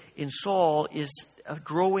see in Saul is a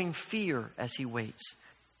growing fear as he waits.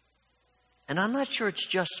 And I'm not sure it's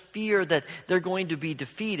just fear that they're going to be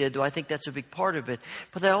defeated, though I think that's a big part of it.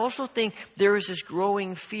 But I also think there is this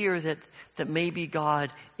growing fear that maybe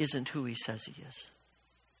God isn't who he says he is.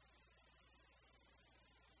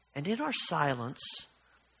 And in our silence,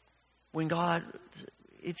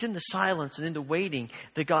 it's in the silence and in the waiting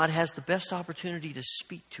that God has the best opportunity to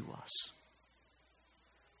speak to us.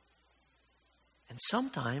 And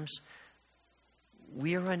sometimes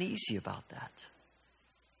we are uneasy about that.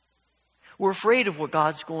 We're afraid of what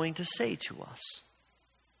God's going to say to us.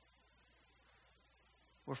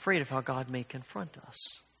 We're afraid of how God may confront us.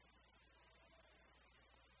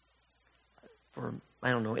 For,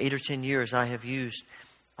 8 or 10 years, I have used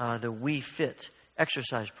the Wii Fit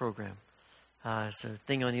exercise program. It's a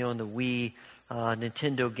thing on the Wii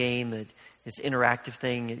Nintendo game that it's an interactive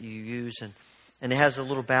thing that you use, and it has a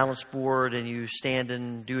little balance board, and you stand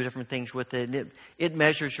and do different things with it. And it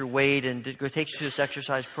measures your weight and it takes you to this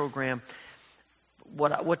exercise program.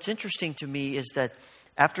 What's interesting to me is that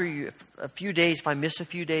after a few days, if I miss a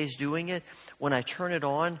few days doing it, when I turn it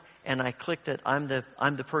on and I click that I'm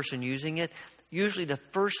the person using it, usually the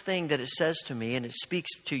first thing that it says to me, and it speaks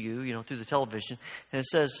to you, through the television, and it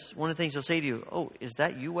says, one of the things it'll say to you, "Oh, is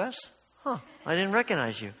that you, Wes? Huh, I didn't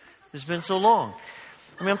recognize you. It's been so long."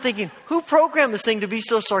 I mean, I'm thinking, who programmed this thing to be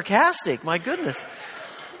so sarcastic? My goodness.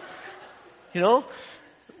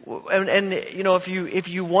 And if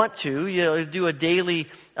you want to, do a daily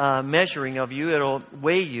measuring of you, it'll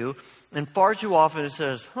weigh you. And far too often it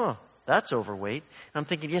says, that's overweight. And I'm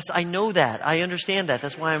thinking, yes, I know that. I understand that.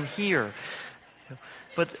 That's why I'm here.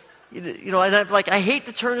 But, and I hate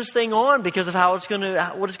to turn this thing on because of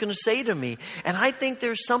what it's going to say to me. And I think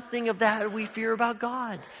there's something of that we fear about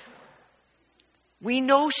God. We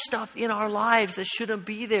know stuff in our lives that shouldn't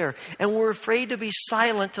be there. And we're afraid to be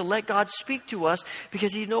silent to let God speak to us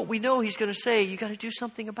because we know He's going to say, you got to do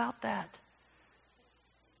something about that.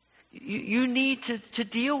 You need to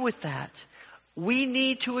deal with that. We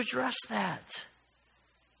need to address that.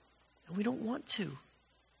 And we don't want to.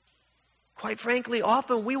 Quite frankly,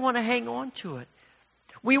 often we want to hang on to it.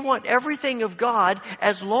 We want everything of God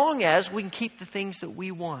as long as we can keep the things that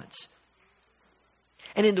we want.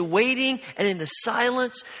 And in the waiting and in the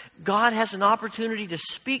silence, God has an opportunity to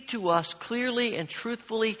speak to us clearly and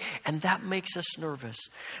truthfully, and that makes us nervous.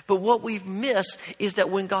 But what we miss is that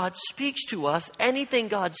when God speaks to us, anything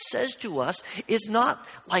God says to us is not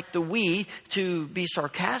like the Wii to be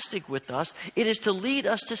sarcastic with us. It is to lead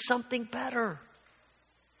us to something better.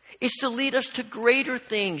 It's to lead us to greater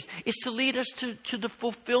things. It's to lead us to the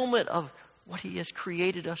fulfillment of what He has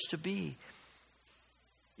created us to be.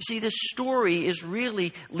 You see, this story is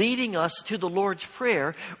really leading us to the Lord's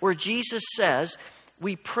Prayer, where Jesus says,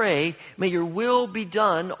 we pray, may your will be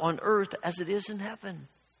done on earth as it is in heaven.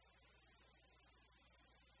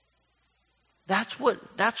 That's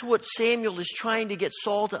what Samuel is trying to get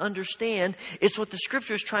Saul to understand. It's what the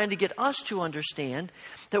Scripture is trying to get us to understand,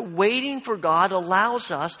 that waiting for God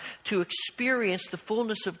allows us to experience the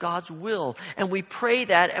fullness of God's will. And we pray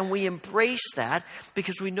that and we embrace that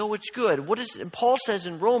because we know it's good. And Paul says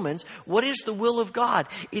in Romans, what is the will of God?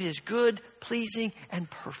 It is good, pleasing, and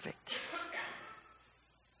perfect.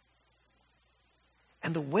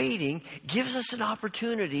 And the waiting gives us an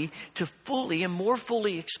opportunity to fully and more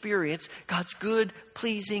fully experience God's good,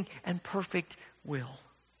 pleasing, and perfect will.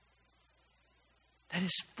 That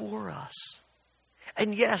is for us.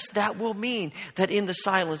 And yes, that will mean that in the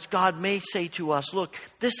silence, God may say to us, look,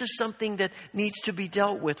 this is something that needs to be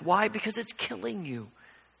dealt with. Why? Because it's killing you.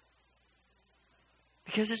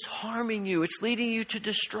 Because it's harming you. It's leading you to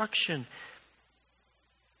destruction.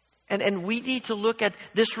 And we need to look at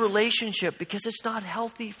this relationship because it's not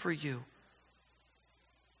healthy for you.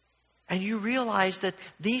 And you realize that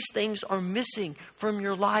these things are missing from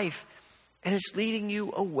your life. And it's leading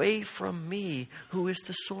you away from me, who is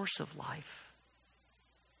the source of life.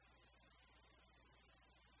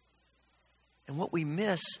 And what we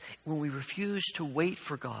miss when we refuse to wait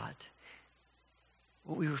for God,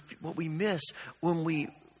 what we miss when we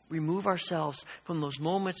remove ourselves from those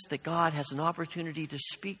moments that God has an opportunity to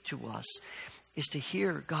speak to us, is to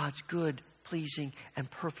hear God's good, pleasing,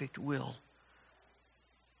 and perfect will.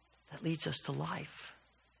 that leads us to life.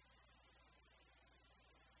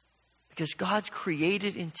 Because God's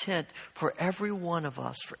created intent for every one of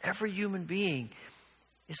us, for every human being,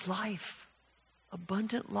 is life.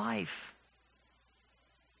 Abundant life.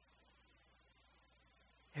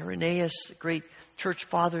 Irenaeus, the great church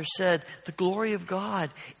father, said, the glory of God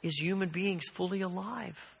is human beings fully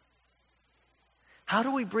alive. How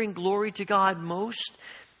do we bring glory to God most?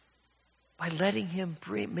 By letting Him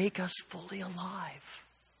make us fully alive.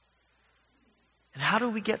 And how do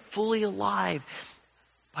we get fully alive?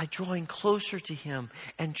 By drawing closer to Him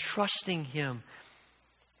and trusting Him.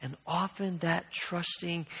 And often that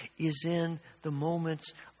trusting is in the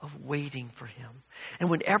moments of waiting for Him. And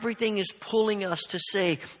when everything is pulling us to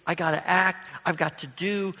say, I got to act, I've got to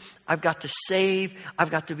do, I've got to save, I've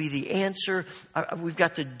got to be the answer, we've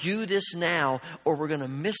got to do this now or we're going to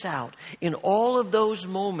miss out. In all of those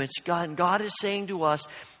moments, God is saying to us,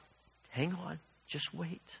 hang on, just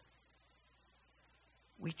wait.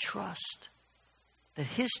 We trust that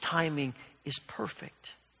His timing is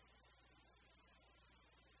perfect.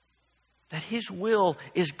 That His will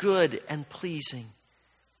is good and pleasing.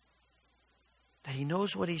 That He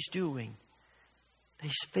knows what He's doing. That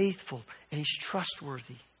He's faithful and He's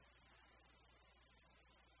trustworthy.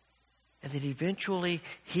 And that eventually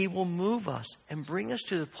He will move us and bring us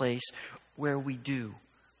to the place where we do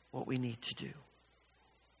what we need to do.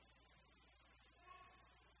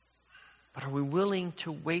 But are we willing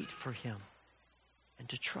to wait for Him and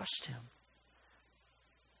to trust Him?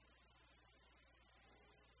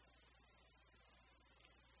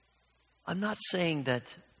 I'm not saying that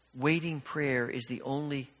waiting prayer is the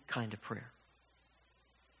only kind of prayer.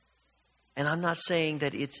 And I'm not saying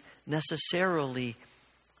that it's necessarily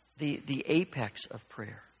the apex of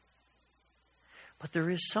prayer. But there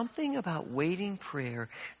is something about waiting prayer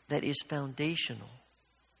that is foundational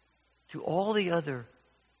to all the other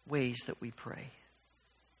ways that we pray.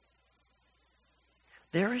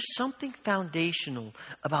 There is something foundational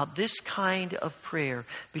about this kind of prayer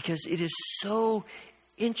because it is so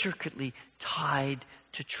intricately tied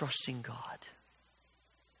to trusting God.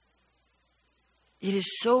 It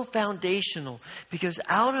is so foundational because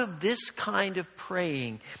out of this kind of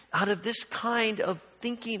praying, out of this kind of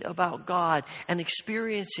thinking about God and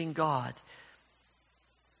experiencing God,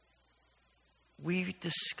 we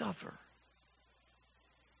discover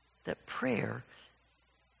that prayer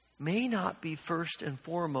may not be first and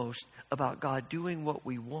foremost about God doing what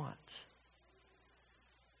we want,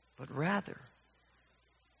 but rather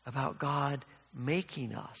about God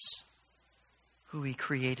making us who He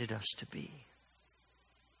created us to be.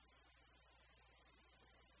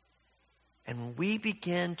 And when we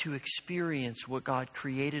begin to experience what God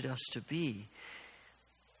created us to be,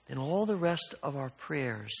 then all the rest of our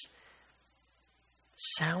prayers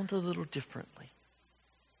sound a little differently.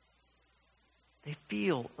 They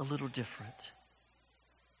feel a little different.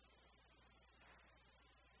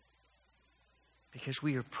 Because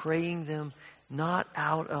we are praying them not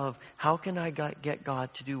out of, how can I get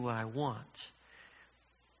God to do what I want?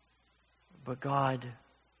 But God,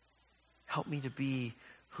 help me to be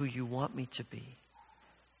who you want me to be.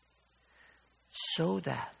 So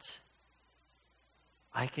that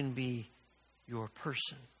I can be your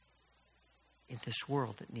person in this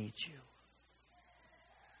world that needs you.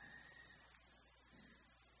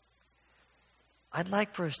 I'd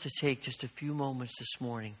like for us to take just a few moments this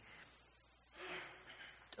morning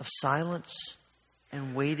of silence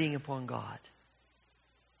and waiting upon God.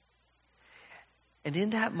 And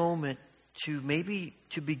in that moment, to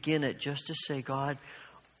begin it, just to say, God,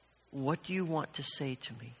 what do you want to say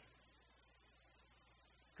to me?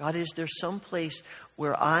 God, is there some place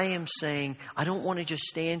where I am saying, I don't want to just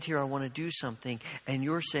stand here, I want to do something. And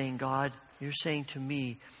you're saying, God, you're saying to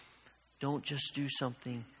me, don't just do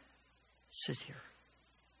something, sit here.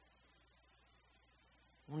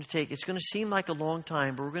 It's going to seem like a long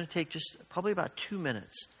time, but we're going to take just probably about 2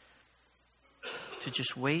 minutes to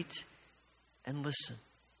just wait and listen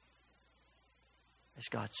as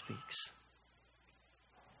God speaks.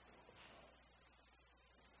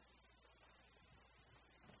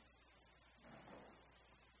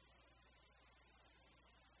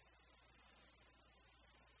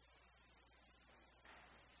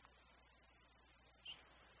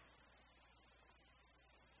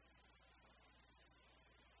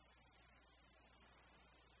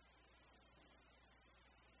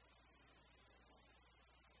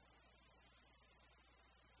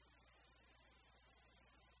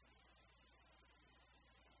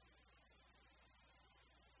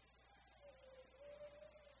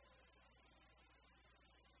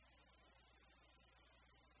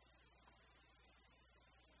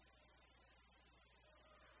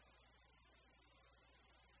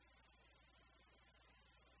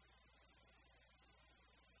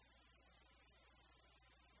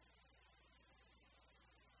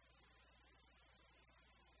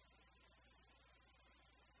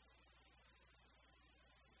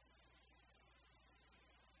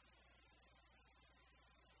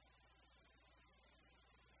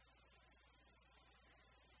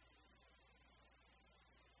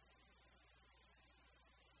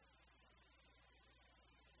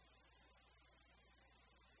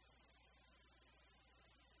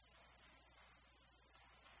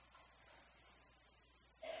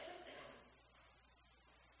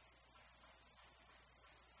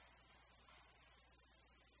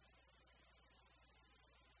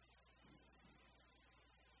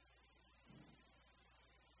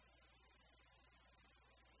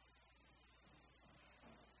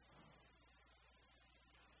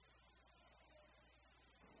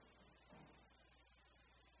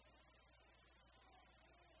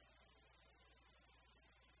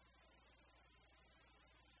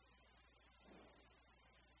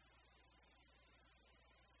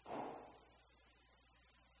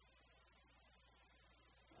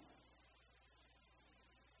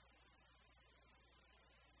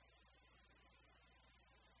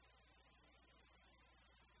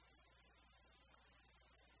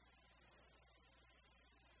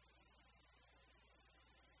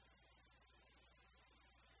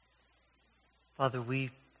 Father, we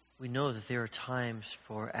know that there are times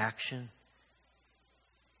for action,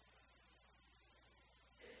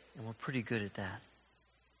 and we're pretty good at that.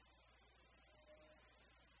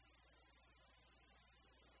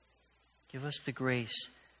 Give us the grace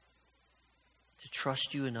to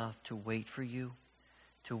trust you enough to wait for you,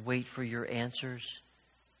 to wait for your answers,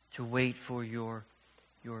 to wait for your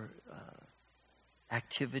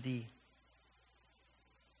activity,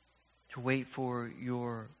 to wait for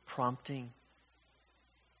your prompting.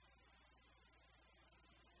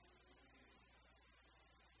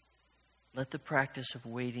 Let the practice of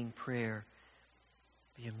waiting prayer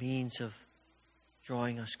be a means of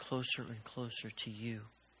drawing us closer and closer to you.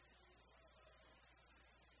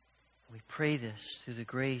 We pray this through the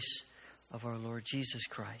grace of our Lord Jesus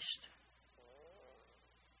Christ.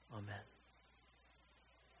 Amen.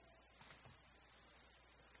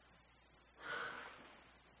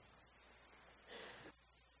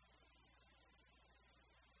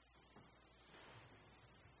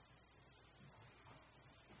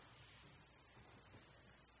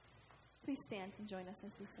 Please stand and join us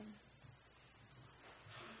as we sing.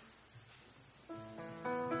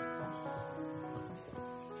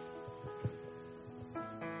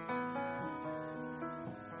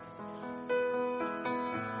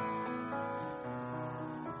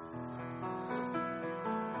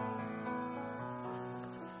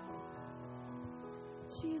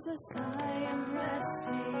 Jesus, I am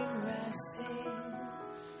resting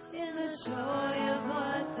in the joy of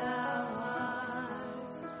what thou art.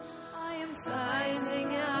 I am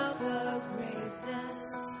finding out the greatness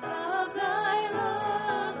of thy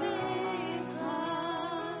loving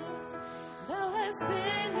heart. Thou hast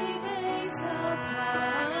been me days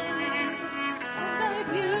upon me, and thy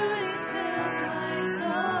beauty fills my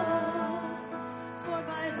soul. For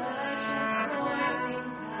by thy transforming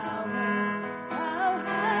power, thou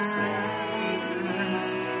hast made me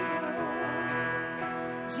whole.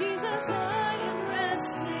 Jesus, I am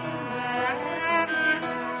resting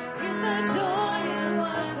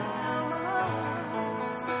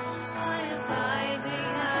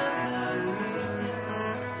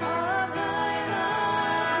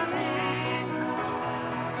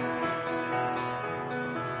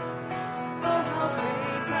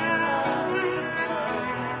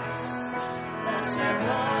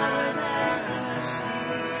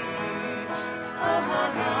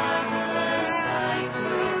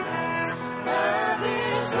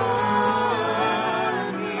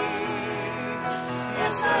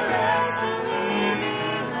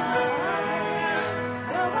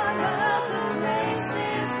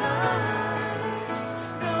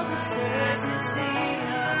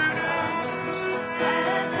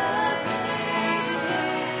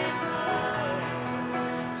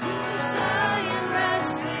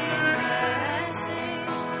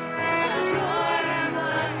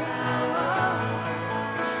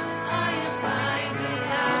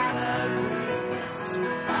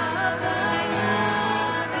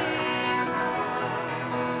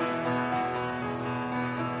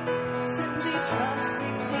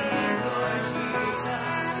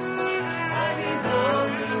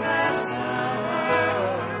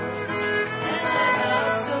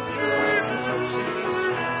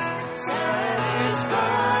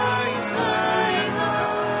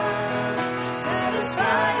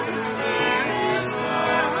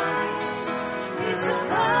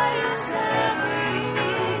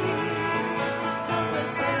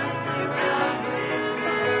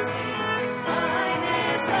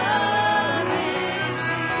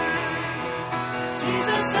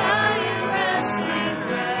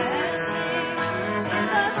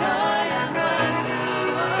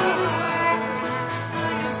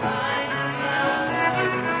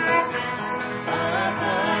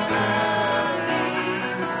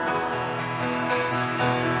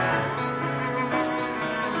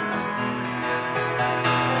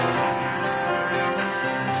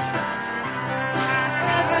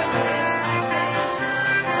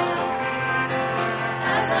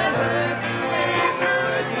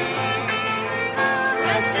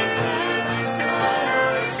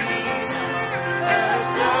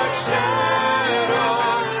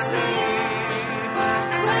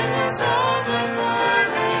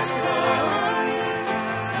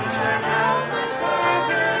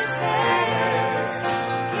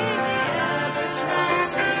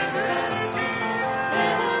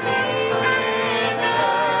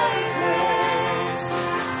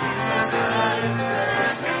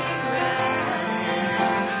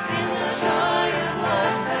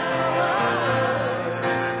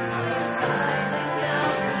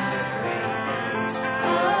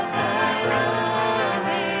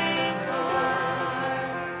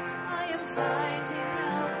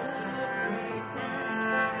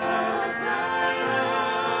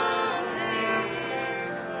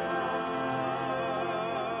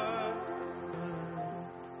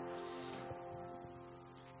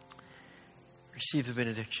receive the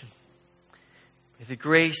benediction. May the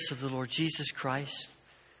grace of the Lord Jesus Christ,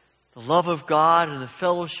 the love of God, and the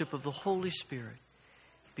fellowship of the Holy Spirit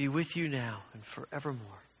be with you now and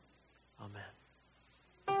forevermore.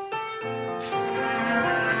 Amen.